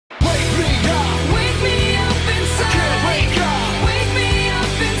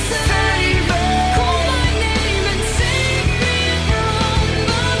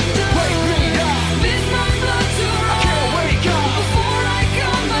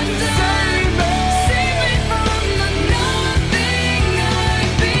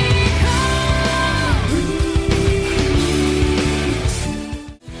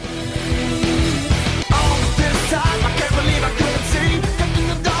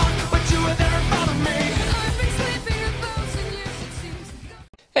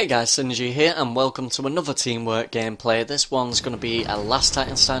Hey guys, SYN3RGY here and welcome to another teamwork gameplay. This one's going to be a last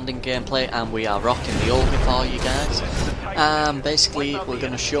Titan standing gameplay and we are rocking the OGRE for you guys. Basically we're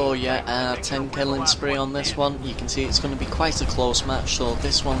going to show you a 10 killing spree on this one. You can see it's going to be quite a close match, so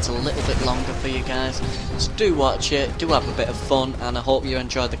this one's a little bit longer for you guys. So do watch it, do have a bit of fun, and I hope you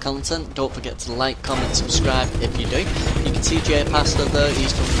enjoy the content. Don't forget to like, comment, subscribe if you do. You can see J Pastor there,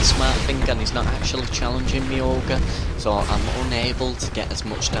 he's done the smart thing and he's not actually challenging me OGRE. So I'm unable to get as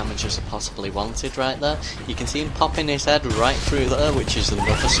much damage as I possibly wanted right there. You can see him popping his head right through there, which is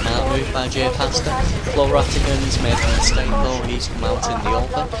another smart move by J Pastor. Floratigan's made a mistake though, he's come out in the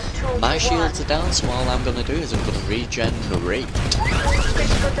open. My shields are down, so all I'm going to do is I'm going to regenerate.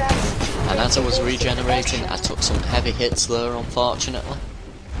 And as I was regenerating, I took some heavy hits there, unfortunately.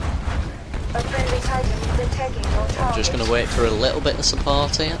 I'm just going to wait for a little bit of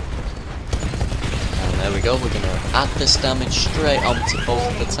support here. There we go, we're going to add this damage straight onto both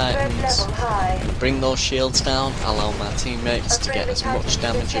of the Titans, bring those shields down, allow my teammates to get as much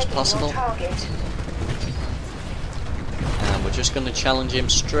damage as possible. And we're just going to challenge him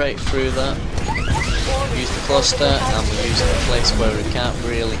straight through there. Use the cluster, and we're using a place where he can't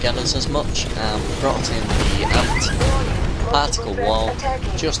really get us as much, and we brought in the anti-particle wall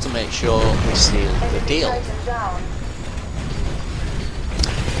just to make sure we seal the deal.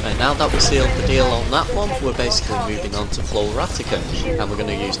 And now that we sealed the deal on that one, we're basically moving on to Floratigan, and we're going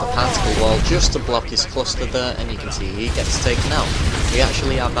to use the particle wall just to block his cluster there, and you can see he gets taken out. We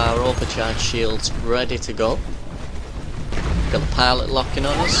actually have our overcharged shields ready to go. Got the pilot locking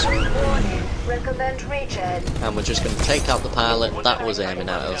on us, and we're just going to take out the pilot that was aiming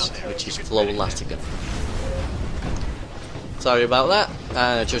at us, which is Floratigan. Sorry about that,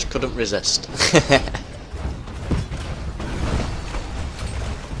 I just couldn't resist.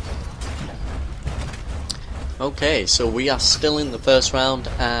 Okay, so we are still in the first round,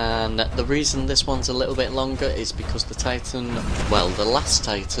 and the reason this one's a little bit longer is because the Titan, well, the last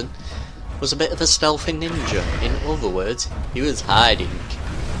Titan, was a bit of a stealthy ninja. In other words, he was hiding.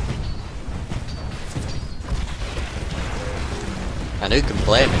 And who can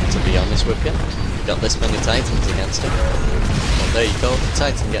blame him, to be honest with you? We've got this many Titans against him. Well, there you go, the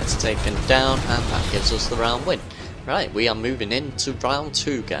Titan gets taken down, and that gives us the round win. Right, we are moving into round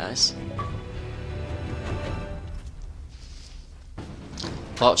 2, guys.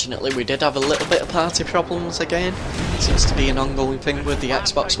 Fortunately, we did have a little bit of party problems again. It seems to be an ongoing thing with the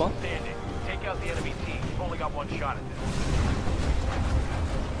Xbox One.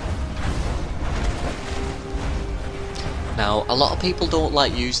 Now, a lot of people don't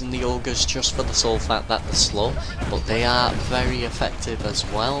like using the ogres just for the sole fact that they're slow, but they are very effective as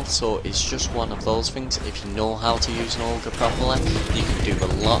well, so it's just one of those things. If you know how to use an ogre properly, you can do a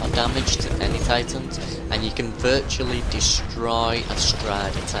lot of damage to any Titans, and you can virtually destroy a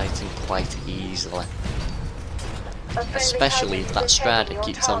Strider Titan quite easily. Especially if that Strider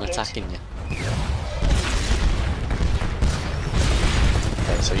keeps on attacking you.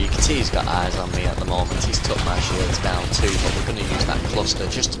 So you can see he's got eyes on me at the moment. He's took my shields down too, but we're going to use that cluster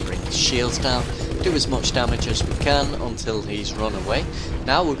just to bring his shields down, do as much damage as we can until he's run away.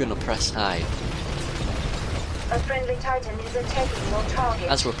 Now we're going to press high. A friendly Titan is attacking your target.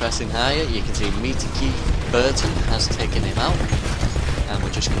 As we're pressing higher, you can see Meaty Keith Burton has taken him out, and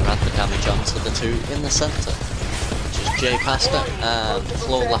we're just going to add the damage onto the two in the centre, which is J Pastor and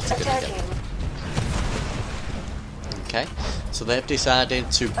Floratigan again. Okay, so they've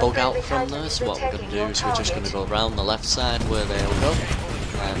decided to bug out from there, so what we're going to do is we're just going to go around the left side where they'll go,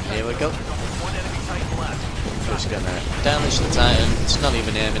 and here we go. Just going to damage the Titan, it's not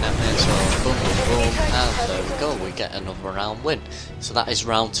even aiming at me, so boom boom boom, and there we go, we get another round win. So that is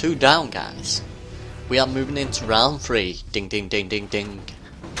round 2 down, guys. We are moving into round 3, ding ding ding ding ding.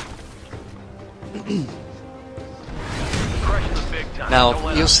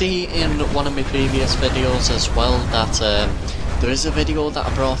 Now, you'll see in one of my previous videos as well that there is a video that I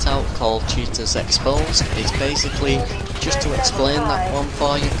brought out called Cheaters Exposed. It's basically just to explain that one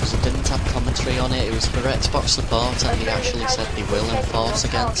for you because I didn't have commentary on it. It was for Xbox support and he actually said they will enforce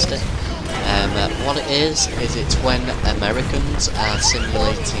against it. What it is it's when Americans are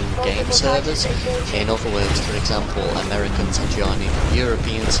simulating game servers. In other words, for example, Americans are joining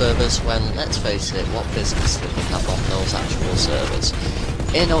European servers. Well, let's face it, what business do they have on those actual servers?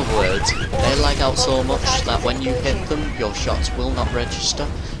 In other words, they lag out so much that when you hit them, your shots will not register.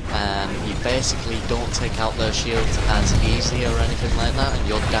 You basically don't take out their shields as easy or anything like that, and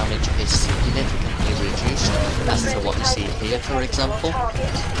your damage is significantly reduced, as to what you see here, for example.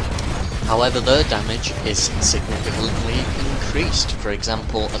 However, their damage is significantly increased. For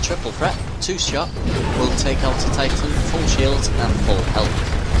example, a triple threat, 2-shot, will take out a Titan, full shield and full health.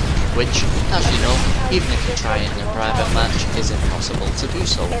 which, as you know, even if you try it in a private match, is impossible to do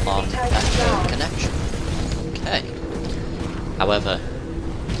so on a connection. Okay. However,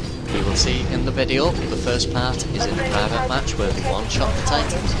 you will see in the video, the first part is in a private match where they one-shot the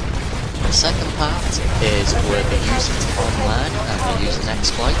Titans. The second part is where they use it online and they use an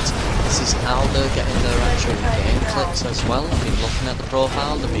exploit. This is how they're getting their actual game clips as well. I've been looking at the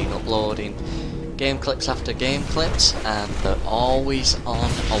profile, they've been uploading game clips after game clips and they're always on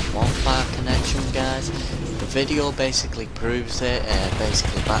a 1-bar connection, guys. The video basically proves it,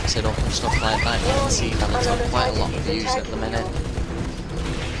 basically backs it up and stuff like that. You can see that it's on quite a lot of views at the minute.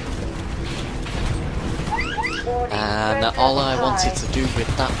 And all I wanted to do with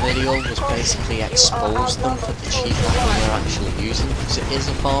that video was basically expose them for the cheat that we are actually using, because it is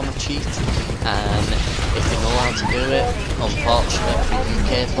a form of cheat, and if they know how to do it, unfortunate for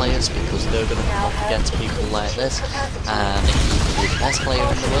UK players, because they're going to come up against people like this, and you can be the best player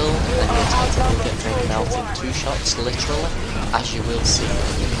in the world, and your Titan will get taken out in 2 shots, literally, as you will see in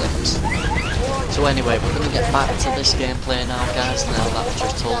the clips. So anyway, we're going to get back to this gameplay now, guys, now that I've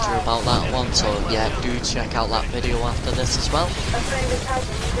just told you about that one. So yeah, do check out that video after this as well.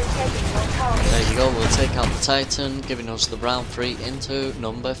 There you go, we'll take out the Titan, giving us the round 3 into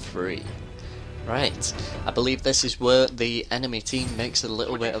number 3. Right, I believe this is where the enemy team makes a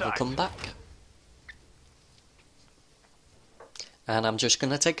little bit of a comeback. And I'm just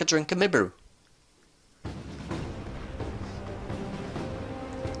going to take a drink of my brew.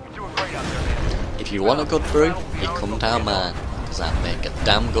 If you want a good brew, you come down mine, because I make a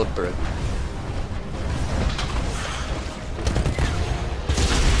damn good brew.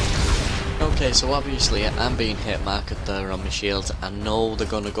 Okay, so obviously I'm being hit marked there on my shield. I know they're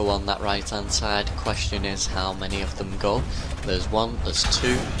going to go on that right hand side. Question is how many of them go. There's 1, there's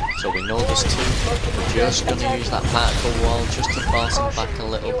 2, so we know there's 2. We're just going to use that particle wall just to force them back a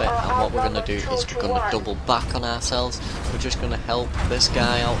little bit, and what we're going to do is we're going to double back on ourselves. We're just going to help this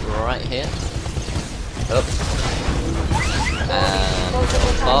guy out right here. Up. And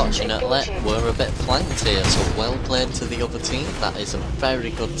unfortunately we're a bit flanked here, so well played to the other team. That is a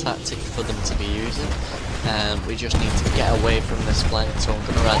very good tactic for them to be using, and we just need to get away from this flank, so I'm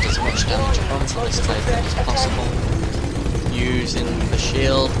going to add as much damage onto this Titan as possible using the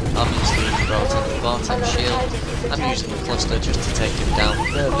shield. Obviously he brought in the vortex shield. I'm using the cluster just to take him down,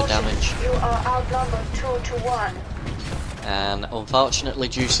 further damage. And unfortunately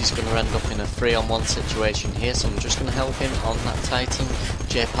Juicy's going to end up in a 3-on-1 situation here, so I'm just going to help him on that Titan.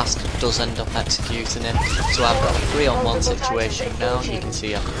 J-Pastor does end up executing him, so I've got a 3-on-1 situation now. You can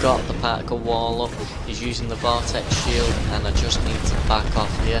see I've got the particle wall up, he's using the vortex shield, and I just need to back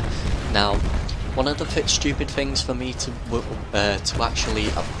off here. Now, one of the stupid things for me to actually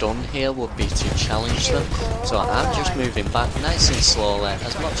have done here would be to challenge them. So I'm just moving back nice and slowly,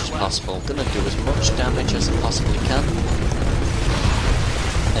 as much as possible. I'm going to do as much damage as I possibly can.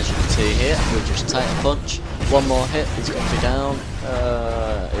 As you can see here, we just tight a punch. 1 more hit, he's going to be down.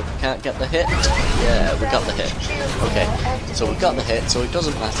 If we can't get the hit, yeah, we got the hit. Okay, so we got the hit, so it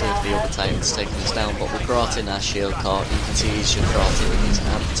doesn't matter if the other Titan's taking us down, but we brought in our shield core. You can see he's just brought in his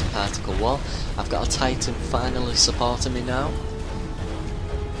anti-particle wall. I've got a Titan finally supporting me now.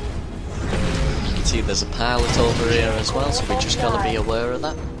 You can see there's a pilot over here as well, so we just got to be aware of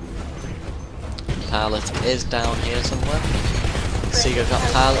that. The pilot is down here somewhere. See, I've got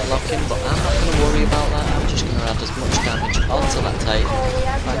pilot locking, but I'm not going to worry about that. I'm just going to add as much damage onto that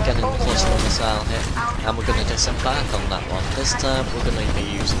Titan by getting the cluster missile hit, and we're going to disembark on that one. This time we're going to be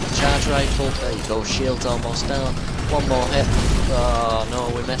using the charge rifle. There you go, shield's almost down. 1 more hit. Oh no,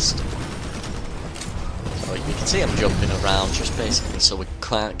 we missed. So you can see I'm jumping around just basically so we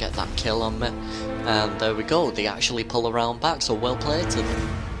can't get that kill on me. And there we go, they actually pull around back, so well played to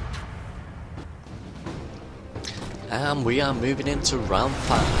them. And we are moving into round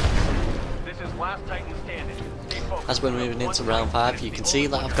 5. This is last Titan standing. As we're moving into round 5, you can see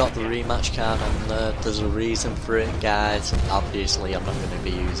that I've got the rematch card on there. There's a reason for it, guys. Obviously I'm not going to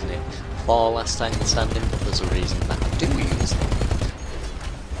be using it for last Titan standing, but there's a reason that I do use it.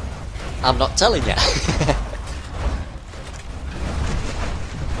 I'm not telling you.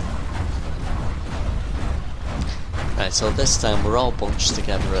 Right, so this time we're all bunched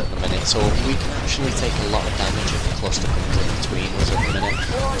together at the minute, so we can actually take a lot of damage if the cluster comes in between us at the minute.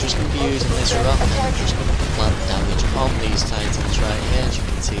 I'm just going to be using this rock, and I'm just going to plant damage on these Titans right here. As you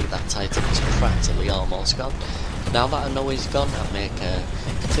can see, that Titan is practically almost gone. Now that I know he's gone, I make a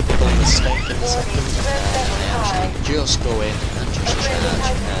typical mistake in the second, and I actually just go in and just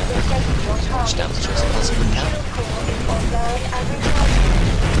charge as much damage as I possibly can.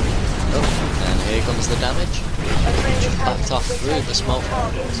 Oh, and here comes the damage. just backed off through the smoke,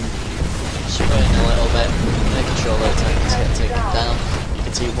 spraying a little bit, making sure the Titans get taken down. You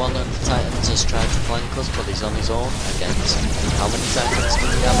can see one of the Titans has tried to flank us, but he's on his own against how many Titans can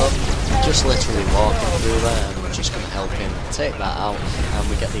we have up? Just literally walking through there, and we're just going to help him take that out, and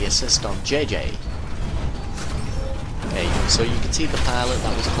we get the assist on JJ. Okay, so you can see the pilot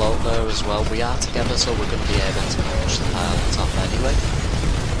that was cloaked there as well. We are together, so we're going to be able to push the pilot off anyway.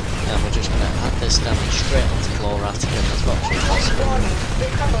 And we're just going to add this damage straight onto Chloratigan as much as possible.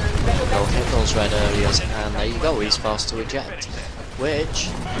 Go hit those red areas, and there you go, he's forced to eject. Which,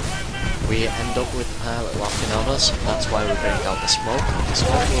 we end up with the pilot locking on us. That's why we break out the smoke. The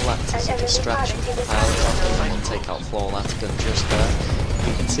smoke will act as a distraction for the pilot locking, and we'll take out Chloratigan just there.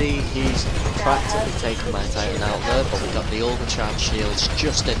 You can see he's practically taken my Titan out there, but we got the overcharged shields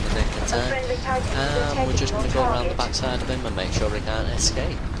just in the nick of time. And we're just going to go around the backside of him and make sure he can't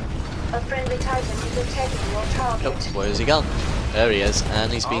escape. A friendly Titan is attacking your target. Nope, where's he gone? There he is,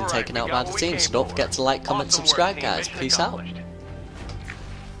 and he's been taken out by the team, so don't forget to like, comment, subscribe guys. Peace out.